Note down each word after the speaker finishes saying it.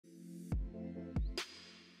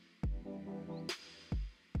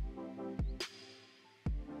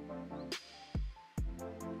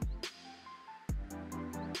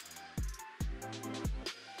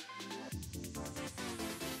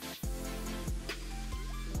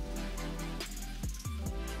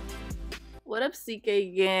What up,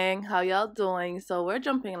 CK gang? How y'all doing? So we're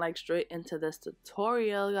jumping like straight into this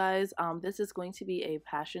tutorial, guys. This is going to be a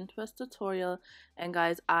passion twist tutorial, and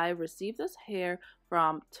guys, I received this hair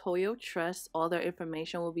from Toyotress. All their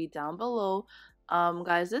information will be down below.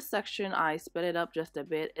 Guys, this section I sped it up just a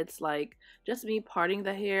bit. It's like just me parting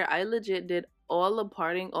the hair. I legit did all the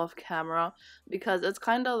parting off camera because it's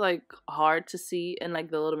kind of like hard to see in like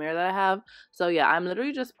the little mirror that I have. So yeah, I'm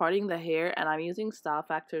literally just parting the hair, and I'm using Style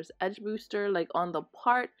Factor's Edge Booster like on the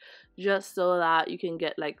part just so that you can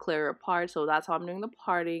get like clearer parts. So that's how I'm doing the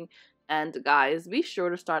parting. And guys, be sure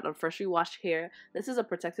to start on freshly washed hair. This is a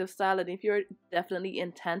protective style, and if you're definitely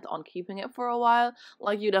intent on keeping it for a while,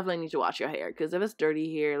 like, you definitely need to wash your hair, because if it's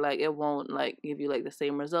dirty hair, like, it won't like give you like the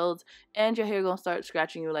same results, and your hair gonna start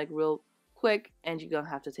scratching you like real quick, and you're gonna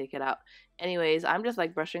have to take it out. Anyways, I'm just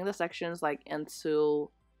like brushing the sections like into,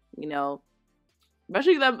 you know,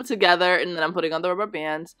 brushing them together, and then I'm putting on the rubber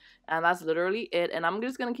bands, and that's literally it. And I'm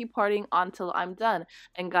just gonna keep parting until I'm done.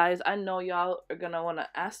 And guys, I know y'all are gonna want to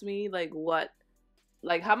ask me like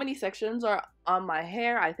how many sections are on my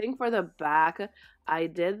hair. I think for the back, I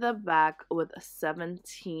did the back with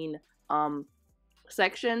 17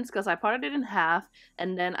 sections, because I parted it in half,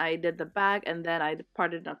 and then I did the back, and then I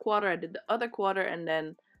parted in a quarter. I did the other quarter, and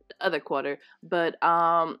then the other quarter. But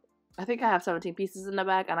I think I have 17 pieces in the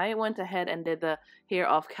back, and I went ahead and did the hair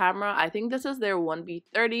off camera. I think this is their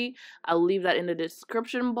 1B30. I'll leave that in the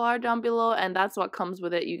description bar down below, and that's what comes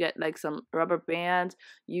with it. You get like some rubber bands,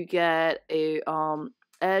 you get a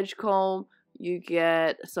edge comb, you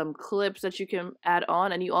get some clips that you can add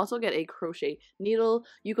on, and you also get a crochet needle.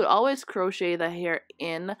 You could always crochet the hair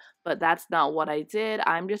in, but that's not what I did.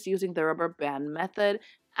 I'm just using the rubber band method,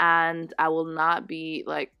 and I will not be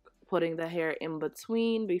like putting the hair in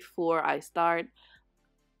between before I start.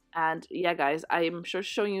 And yeah, guys, I'm just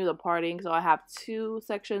showing you the parting. So I have 2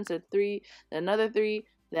 sections, so 3, then another 3,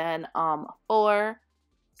 then 4.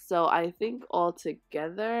 So I think all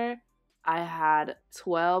together I had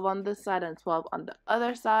 12 on this side and 12 on the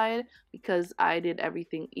other side, because I did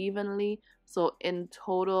everything evenly. So in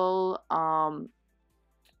total,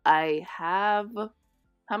 I have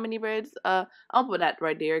how many braids? I'll put that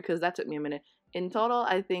right there because that took me a minute. In total,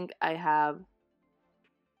 I think I have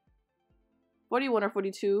 41 or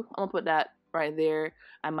 42. I'm gonna put that right there.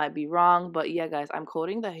 I might be wrong, but yeah, guys, I'm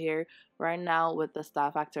coating the hair right now with the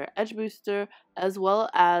Style Factor Edge Booster, as well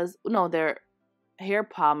as their hair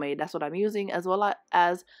pomade. That's what I'm using, as well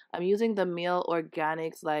as I'm using the Male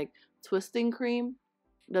Organics like twisting cream,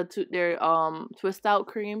 their twist out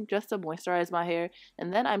cream, just to moisturize my hair.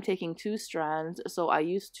 And then I'm taking 2 strands, so I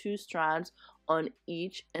use 2 strands on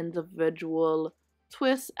each individual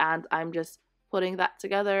twist, and I'm just putting that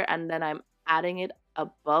together, and then I'm adding it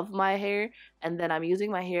above my hair, and then I'm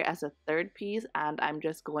using my hair as a third piece, and I'm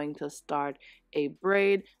just going to start a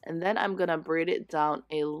braid, and then I'm gonna braid it down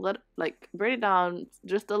a little, like braid it down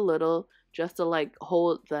just a little, just to like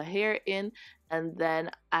hold the hair in, and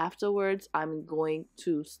then afterwards I'm going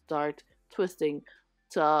to start twisting.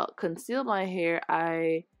 To conceal my hair,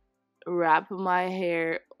 I wrap my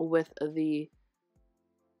hair with the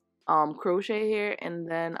crochet here, and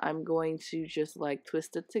then I'm going to just like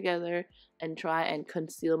twist it together and try and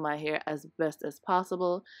conceal my hair as best as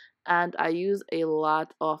possible. And I use a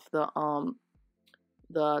lot of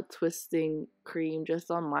the twisting cream just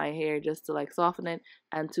on my hair, just to like soften it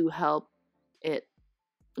and to help it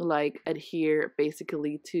like adhere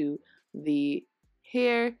basically to the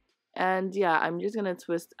hair. And yeah, I'm just gonna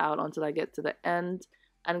twist out until I get to the end.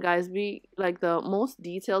 And guys, be like, the most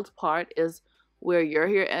detailed part is where your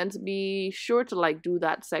hair ends. Be sure to like do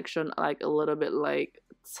that section like a little bit like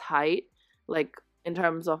tight, like in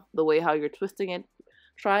terms of the way how you're twisting it.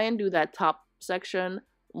 Try and do that top section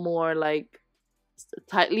more like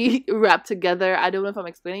tightly wrapped together. I don't know if I'm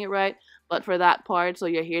explaining it right, but for that part, so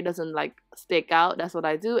your hair doesn't like stick out, that's what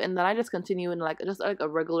I do. And then I just continue in like just like a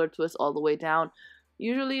regular twist all the way down.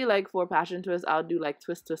 Usually, like for passion twist, I'll do like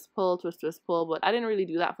twist, twist, pull, twist, twist, pull, but I didn't really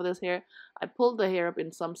do that for this hair. I pulled the hair up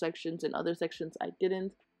in some sections, in other sections I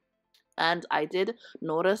didn't. And I did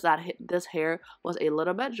notice that this hair was a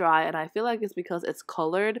little bit dry, and I feel like it's because it's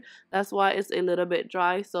colored. That's why it's a little bit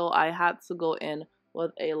dry. So I had to go in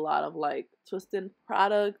with a lot of like twisting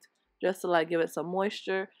product just to like give it some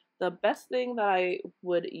moisture. The best thing that I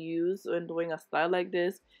would use when doing a style like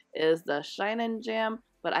this is the Shine and Jam,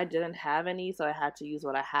 but I didn't have any, so I had to use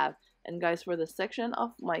what I have. And guys, for the section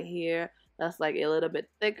of my hair that's like a little bit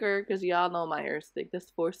thicker, because y'all know my hair is thick, this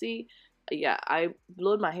 4C, yeah, I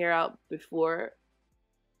blowed my hair out before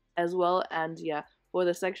as well. And yeah, for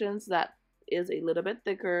the sections that is a little bit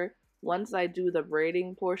thicker, once I do the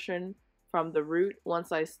braiding portion from the root,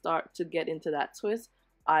 once I start to get into that twist,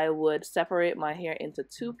 I would separate my hair into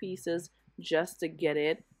two pieces just to get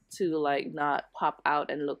it to like not pop out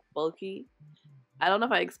and look bulky. I don't know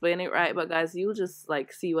if I explained it right, but guys, you just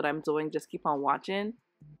like see what I'm doing. Just keep on watching.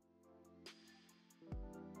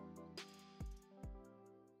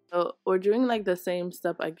 So we're doing like the same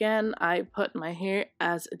step again. I put my hair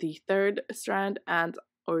as the third strand, and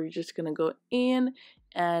we're just gonna go in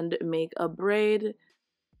and make a braid.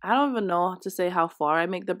 I don't even know to say how far I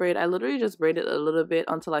make the braid. I literally just braid it a little bit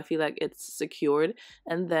until I feel like it's secured,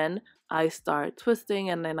 and then I start twisting,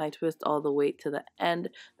 and then I twist all the way to the end.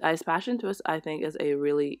 Guys, passion twist I think is a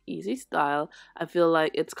really easy style. I feel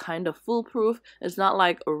like it's kind of foolproof. It's not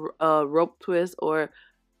like a rope twist or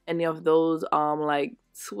any of those like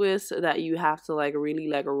twists that you have to like really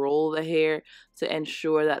like roll the hair to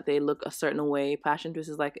ensure that they look a certain way. Passion twist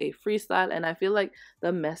is like a freestyle, and I feel like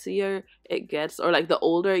the messier it gets, or like the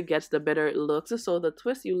older it gets, the better it looks. So the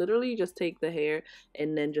twist, you literally just take the hair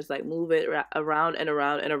and then just like move it around and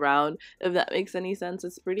around and around, if that makes any sense.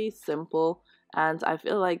 It's pretty simple, and I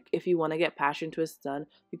feel like if you want to get passion twists done,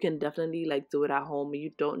 you can definitely like do it at home.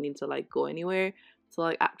 You don't need to like go anywhere to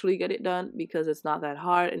like actually get it done, because it's not that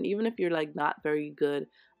hard. And even if you're like not very good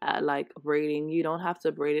at like braiding, you don't have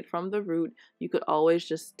to braid it from the root. You could always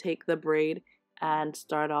just take the braid and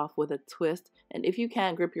start off with a twist. And if you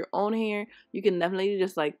can't grip your own hair, you can definitely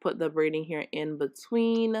just like put the braiding hair in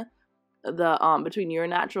between the between your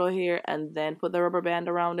natural hair, and then put the rubber band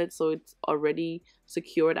around it so it's already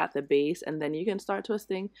secured at the base, and then you can start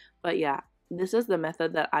twisting. But yeah, this is the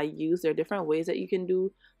method that I use. There are different ways that you can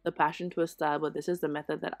do the passion twist style, but this is the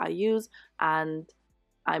method that I use, and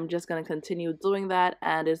I'm just going to continue doing that.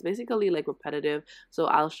 And it's basically like repetitive, so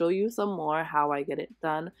I'll show you some more how I get it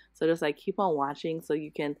done. So just like keep on watching so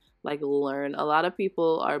you can like learn. A lot of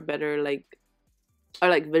people are better like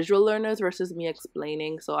visual learners versus me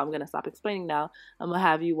explaining, so I'm gonna stop explaining now. I'm gonna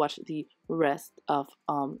have you watch the rest of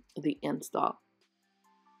the install.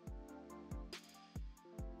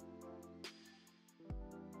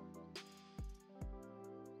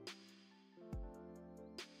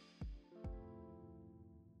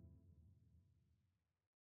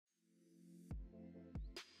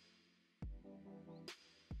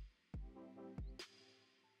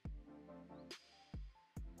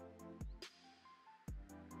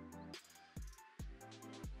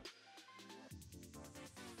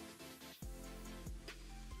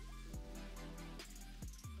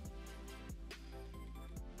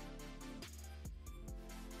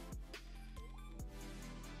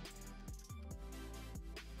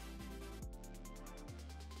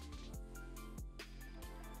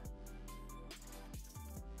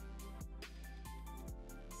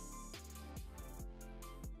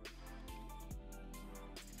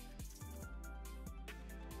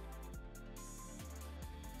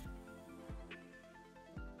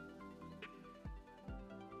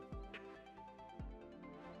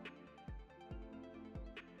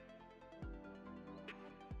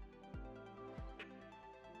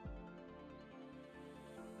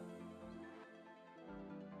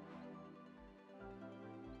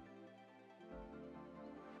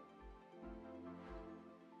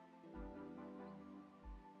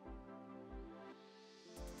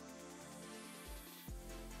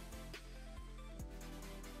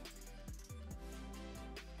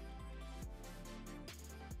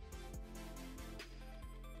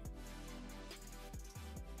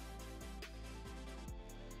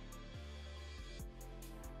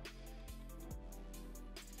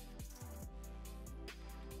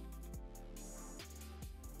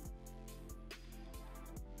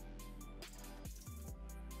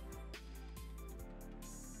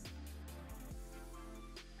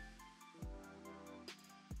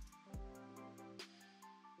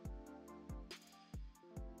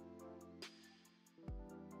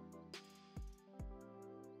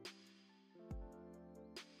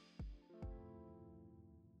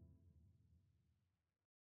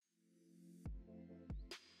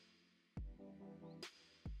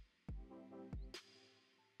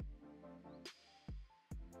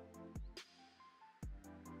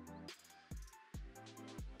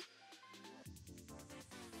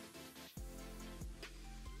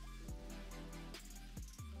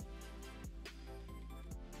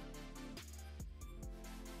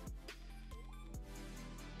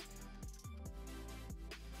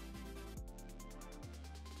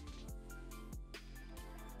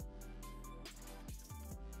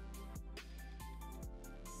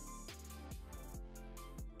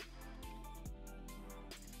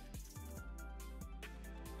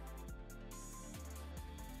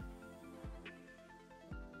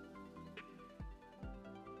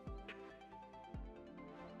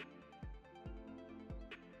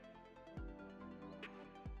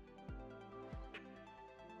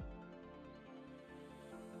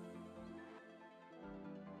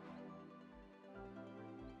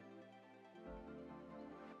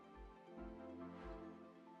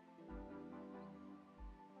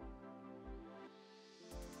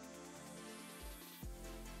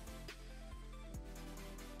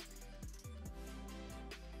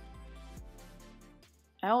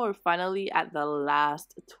 And we're finally at the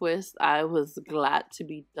last twist. I was glad to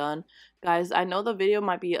be done. Guys, I know the video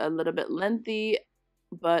might be a little bit lengthy,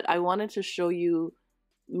 but I wanted to show you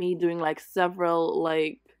me doing like several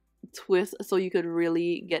like twists so you could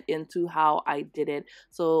really get into how I did it.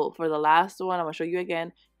 So for the last one, I'm gonna show you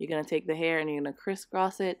again. You're gonna take the hair and you're gonna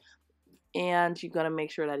crisscross it, and you're gonna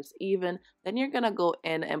make sure that it's even. Then you're gonna go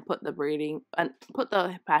in and put the braiding and put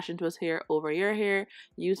the passion twist hair over your hair.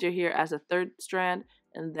 Use your hair as a third strand,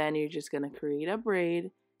 and then you're just gonna create a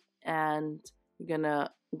braid, and you're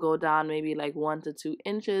gonna go down maybe like 1 to 2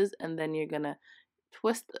 inches, and then you're gonna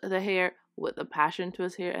twist the hair with the passion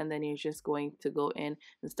twist hair, and then you're just going to go in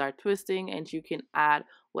and start twisting. And you can add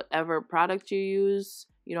whatever product you use.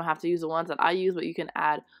 You don't have to use the ones that I use, but you can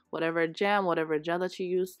add whatever jam, whatever gel that you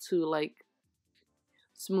use to like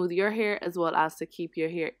smooth your hair, as well as to keep your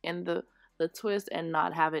hair in the twist and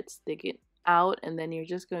not have it sticking out. And then you're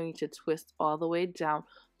just going to twist all the way down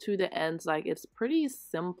to the ends. Like, it's pretty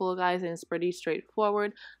simple, guys, and it's pretty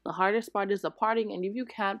straightforward. The hardest part is the parting, and if you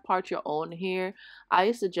can't part your own hair,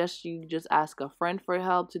 I suggest you just ask a friend for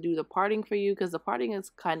help to do the parting for you, because the parting is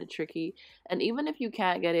kind of tricky. And even if you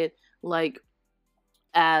can't get it like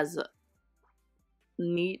as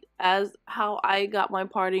neat as how I got my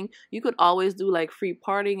parting, you could always do like free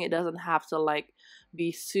parting. It doesn't have to like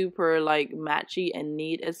be super like matchy and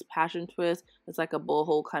neat. It's passion twist. It's like a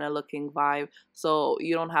boho kind of looking vibe, so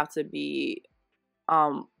you don't have to be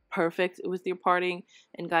perfect with your parting.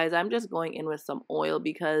 And guys, I'm just going in with some oil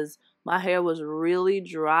because my hair was really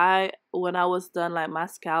dry when I was done. Like, my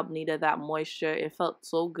scalp needed that moisture. It felt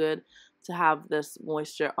so good to have this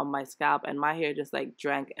moisture on my scalp, and my hair just like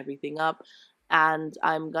drank everything up. And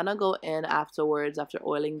I'm gonna go in afterwards, after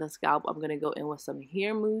oiling the scalp, I'm gonna go in with some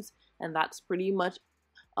hair mousse, and that's pretty much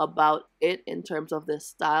about it in terms of this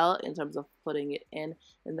style, in terms of putting it in.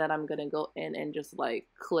 And then I'm gonna go in and just like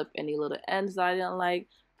clip any little ends that I didn't like.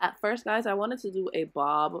 At first, guys, I wanted to do a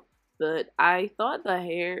bob, but I thought the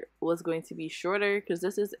hair was going to be shorter because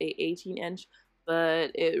this is a 18-inch,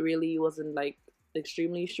 but it really wasn't like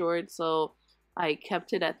extremely short, so I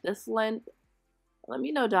kept it at this length. Let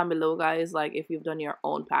me know down below, guys, like if you've done your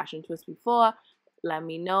own passion twist before. Let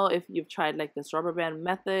me know if you've tried like this rubber band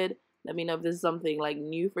method. Let me know if this is something like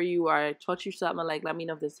new for you, or I taught you something. Like, let me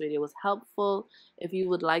know if this video was helpful. If you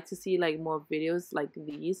would like to see like more videos like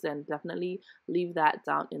these, then definitely leave that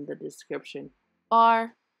down in the description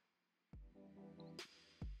bar.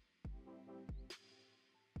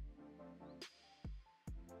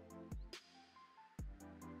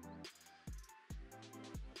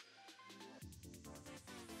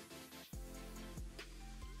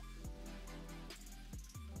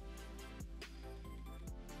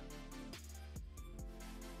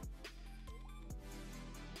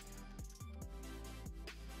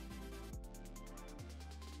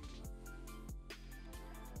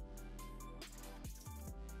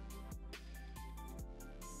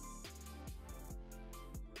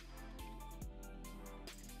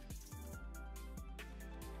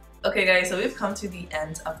 Okay, guys, so we've come to the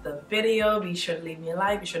end of the video. Be sure to leave me a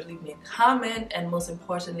like, be sure to leave me a comment, and most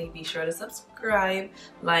importantly, be sure to subscribe.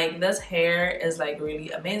 Like, this hair is like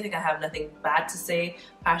really amazing. I have nothing bad to say.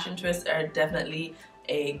 Passion twists are definitely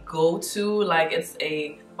a go-to. Like, it's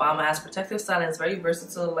a bomb-ass protective style, and it's very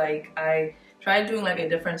versatile. Like, I tried doing like a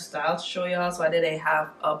different style to show y'all. So I did a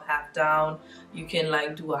half up, half down. You can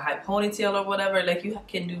like do a high ponytail or whatever. Like, you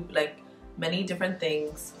can do like many different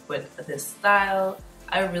things with this style.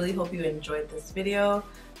 I really hope you enjoyed this video.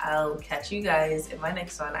 I'll catch you guys in my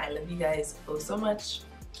next one. I love you guys so much.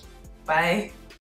 Bye.